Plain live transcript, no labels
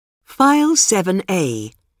File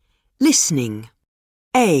 7A. Listening.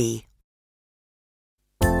 A.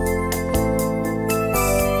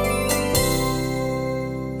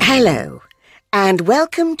 Hello, and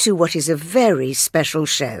welcome to what is a very special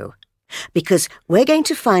show, because we're going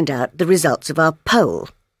to find out the results of our poll.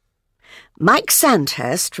 Mike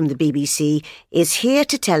Sandhurst from the BBC is here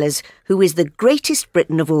to tell us who is the greatest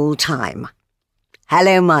Briton of all time.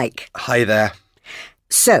 Hello, Mike. Hi there.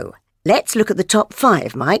 So, let's look at the top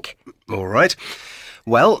 5, Mike. All right.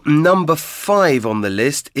 Well, number 5 on the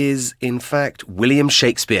list is, in fact, William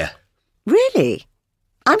Shakespeare. Really?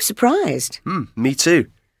 I'm surprised. Me too.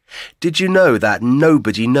 Did you know that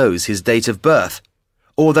nobody knows his date of birth?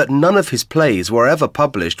 Or that none of his plays were ever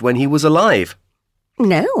published when he was alive?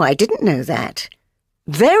 No, I didn't know that.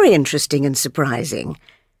 Very interesting and surprising.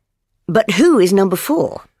 But who is number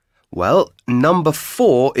 4? Well, number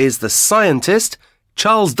 4 is the scientist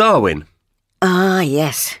Charles Darwin. Ah,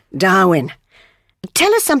 yes, Darwin.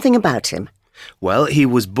 Tell us something about him. Well, he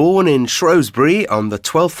was born in Shrewsbury on the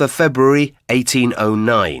 12th of February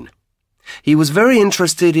 1809. He was very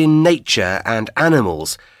interested in nature and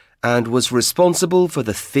animals and was responsible for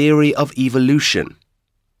the theory of evolution.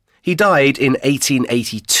 He died in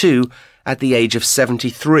 1882 at the age of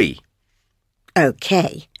 73.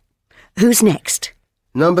 OK. Who's next?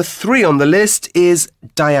 Number 3 on the list is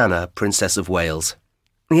Diana, Princess of Wales.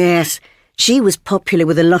 Yes, she was popular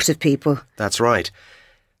with a lot of people. That's right.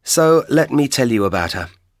 So let me tell you about her.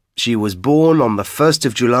 She was born on the 1st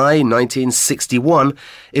of July 1961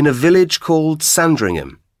 in a village called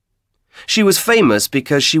Sandringham. She was famous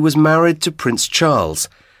because she was married to Prince Charles,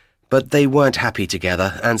 but they weren't happy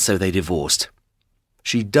together and so they divorced.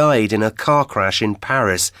 She died in a car crash in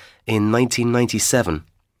Paris in 1997.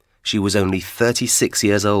 She was only 36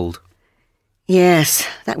 years old. Yes,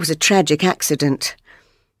 that was a tragic accident.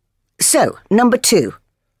 So, number 2.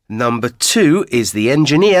 Number 2 is the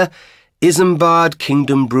engineer Isambard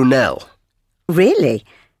Kingdom Brunel. Really?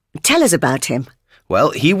 Tell us about him. Well,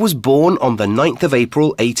 he was born on the 9th of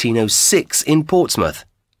April 1806 in Portsmouth.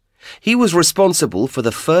 He was responsible for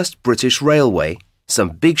the first British railway, some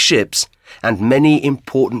big ships, and many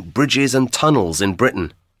important bridges and tunnels in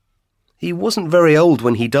Britain. He wasn't very old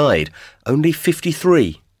when he died, only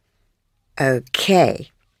 53. OK.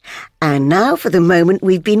 And now for the moment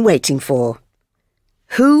we've been waiting for.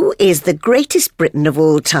 Who is the greatest Briton of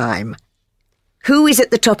all time? Who is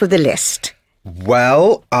at the top of the list?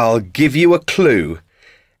 Well, I'll give you a clue.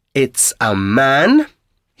 It's a man.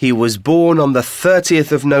 He was born on the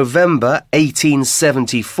 30th of November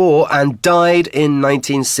 1874 and died in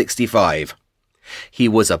 1965. He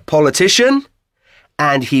was a politician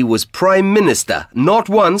and he was Prime Minister, not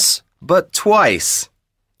once, but twice.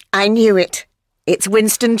 I knew it. It's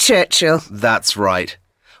Winston Churchill. That's right.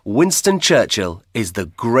 Winston Churchill is the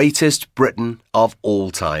greatest Briton of all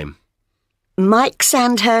time. Mike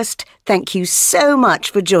Sandhurst, thank you so much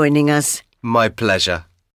for joining us. My pleasure.